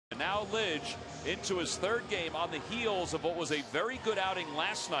now Lidge into his third game on the heels of what was a very good outing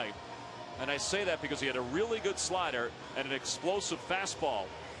last night. And I say that because he had a really good slider and an explosive fastball.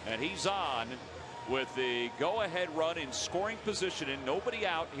 And he's on with the go-ahead run in scoring position and nobody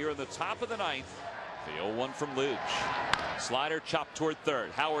out here in the top of the ninth. The 0-1 from Lidge. Slider chopped toward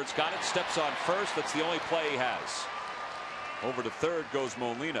third. Howard's got it, steps on first. That's the only play he has. Over to third goes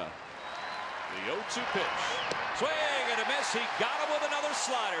Molina. The 0-2 pitch. Swing and a miss. He got him with another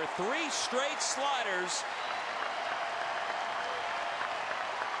slider. 3 straight sliders.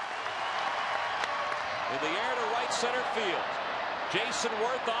 In the air to right center field. Jason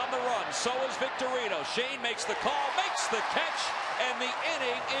Worth on the run. So is Victorino. Shane makes the call, makes the catch, and the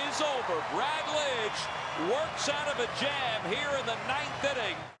inning is over. Brad Lidge works out of a jam here in the 9th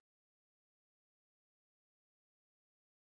inning.